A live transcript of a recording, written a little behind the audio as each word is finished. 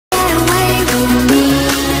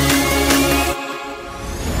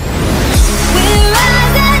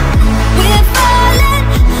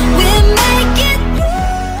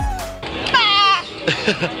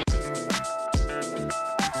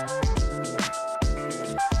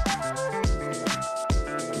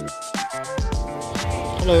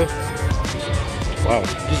Hello. Wow,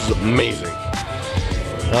 this is amazing.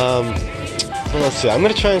 Well, let's see. I'm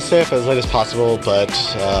gonna try and stay up as late as possible, but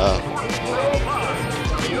since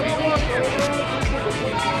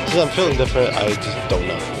I'm feeling different, I just don't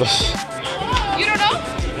know. You don't know?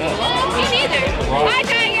 Yeah. Me neither. Hi,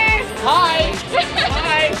 Tiger. Hi.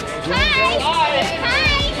 Hi. Hi. Hi.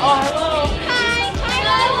 Hi. Oh, hello. Hi.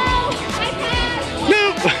 Hello. Hi,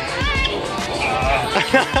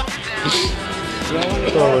 Pat. No.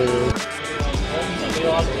 Oh,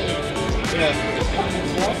 yeah.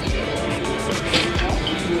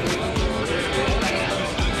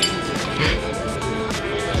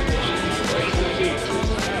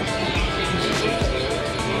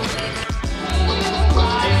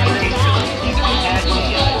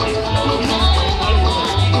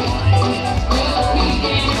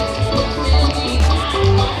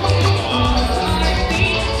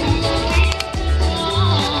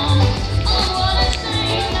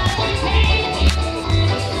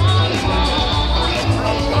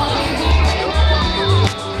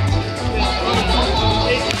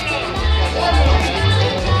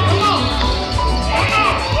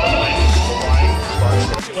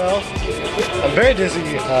 Well, I'm very dizzy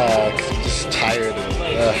because I'm just tired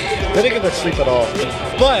and didn't get to sleep at all.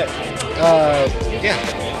 But yeah,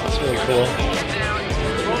 it's really cool.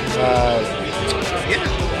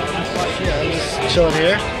 Yeah, I'm just chilling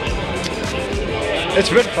here. It's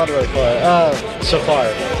been fun really far so far.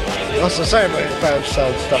 Also, sorry if I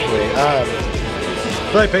sound stuffy.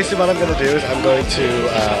 But like basically what I'm gonna do is I'm going to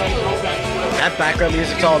add background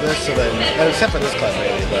music to all this, and then except for this clip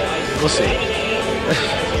maybe, but we'll see.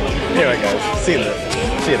 Anyway guys, see you in a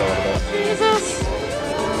little bit. Jesus,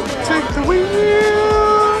 take the wheel.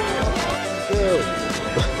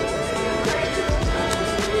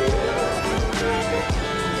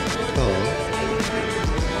 Oh,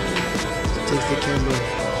 takes the camera.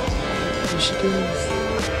 There she goes.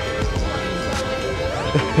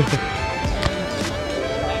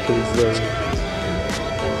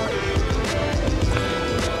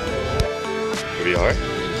 Here we are.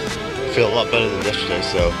 I feel a lot better than yesterday,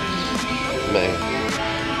 so man,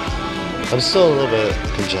 I'm still a little bit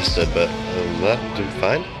congested, but other than that, I'm doing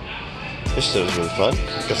fine. Yesterday was really fun.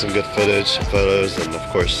 Got some good footage, some photos, and of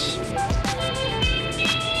course,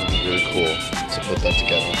 really cool to put that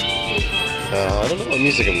together. I don't know what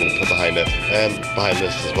music I'm going to put behind it, and behind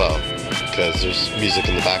this as well, because there's music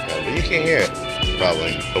in the background, but you can't hear it,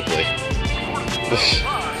 probably, hopefully.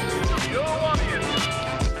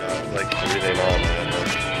 Like everything on, man.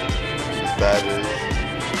 These badges,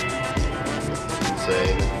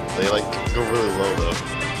 insane. They like go really low though.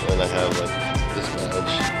 And I have like this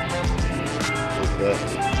badge, like that.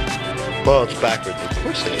 Well, it's backwards, of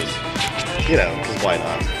course it is. You know, because why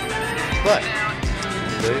not? But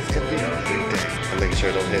today's gonna be a big day. I'm making sure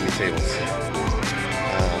I don't hit any tables.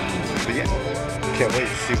 But yeah, can't wait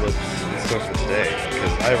to see what's in store for today.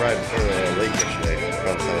 Because I arrived late yesterday,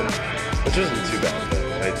 around 7, which wasn't too bad, but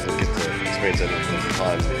I didn't get to experience anything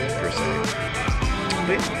fun per se.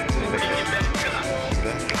 But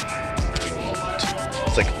yeah,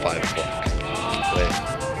 it's like 5 o'clock. Wait,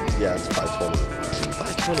 yeah, it's 5:20.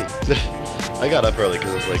 5:20. I got up early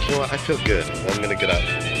because I was like, you know what, I feel good. I'm gonna get up.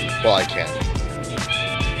 Well, I can.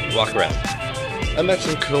 Walk around. I met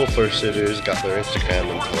some cool first-sitters, got their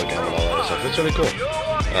Instagram and Telegram and all that stuff. It's really cool.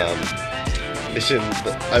 They seem,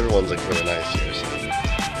 everyone's like really nice here, so I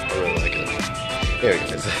really like it. Anyway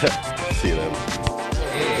guys, see them.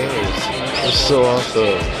 They're so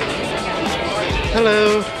awesome.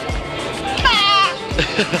 Hello.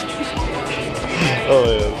 Oh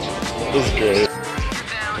man, this is great.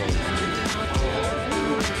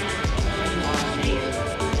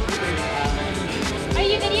 Are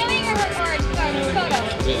you videoing or photo?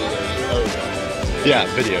 Video. Oh. Yeah,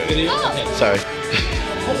 video. Video? Oh. Okay. Sorry.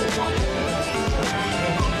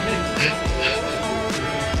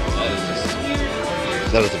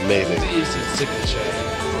 That was amazing. Signature.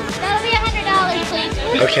 That'll be $100, please.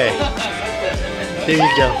 Okay. Here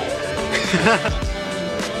you go.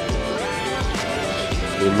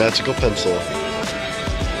 Your magical pencil.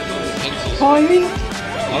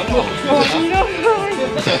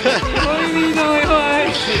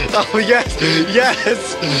 Oh yes,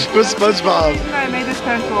 yes, with SpongeBob. I made this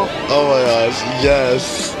pencil. Oh my gosh,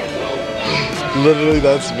 yes. Literally,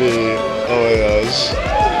 that's me. Oh my gosh.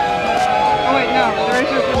 Oh wait, no, the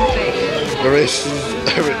eraser's a mistake. Erases.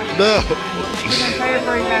 No. You can try it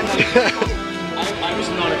very badly. I was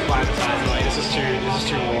not a flat size, like this is too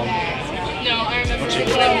warm. No, I remember when I was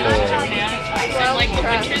in Japan, and like the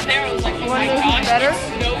winters there, I was like, oh my gosh, better?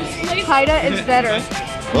 snows place. Haida is better.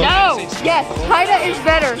 No! Yes, Haida is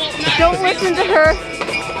better. Don't listen to her.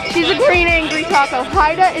 She's a green angry taco.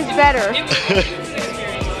 Haida is better.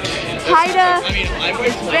 Haida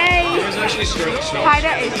is bae.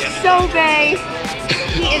 Haida is so bae.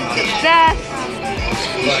 He is the best.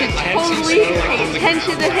 You should totally pay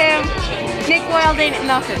attention to him. Nick Wild ain't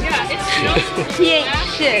nothing. He ain't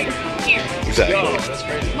shit. Exactly. And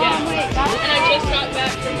I just got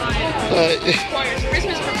back from my choir's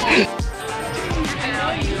Christmas performance.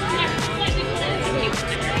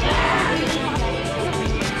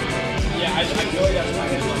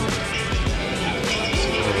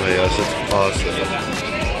 Oh my gosh, that's awesome.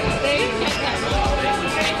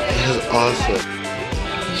 That is awesome.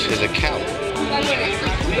 She's a cow.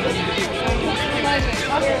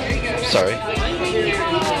 Sorry.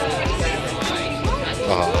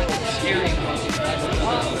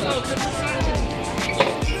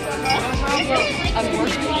 I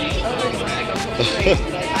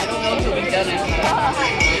don't know if we've done it.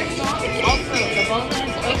 Also, the bone is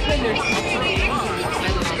open, there's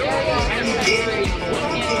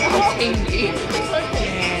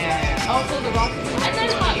also the rock and then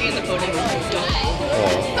hot in the photo.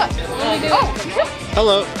 Oh.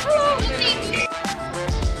 Hello.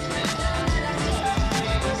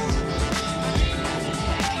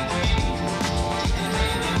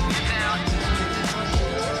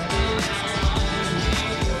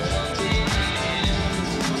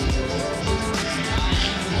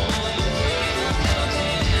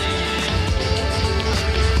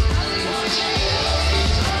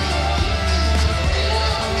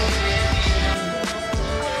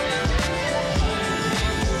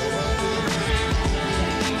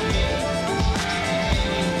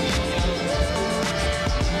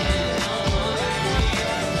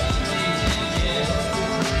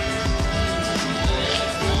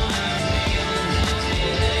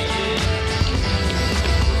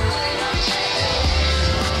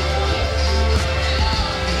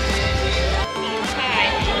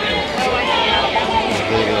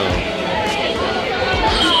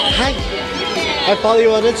 Hi. I follow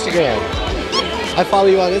you on Instagram. I follow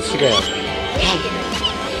you on Instagram. Hi.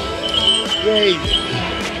 Yay.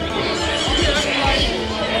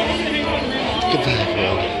 Goodbye,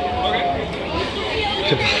 man.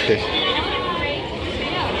 Goodbye.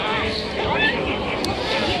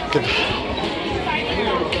 Goodbye.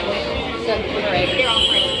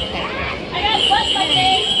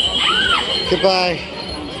 Goodbye.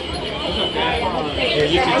 Yeah,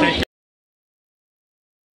 you can take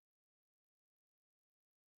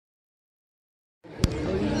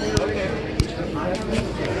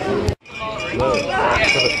No.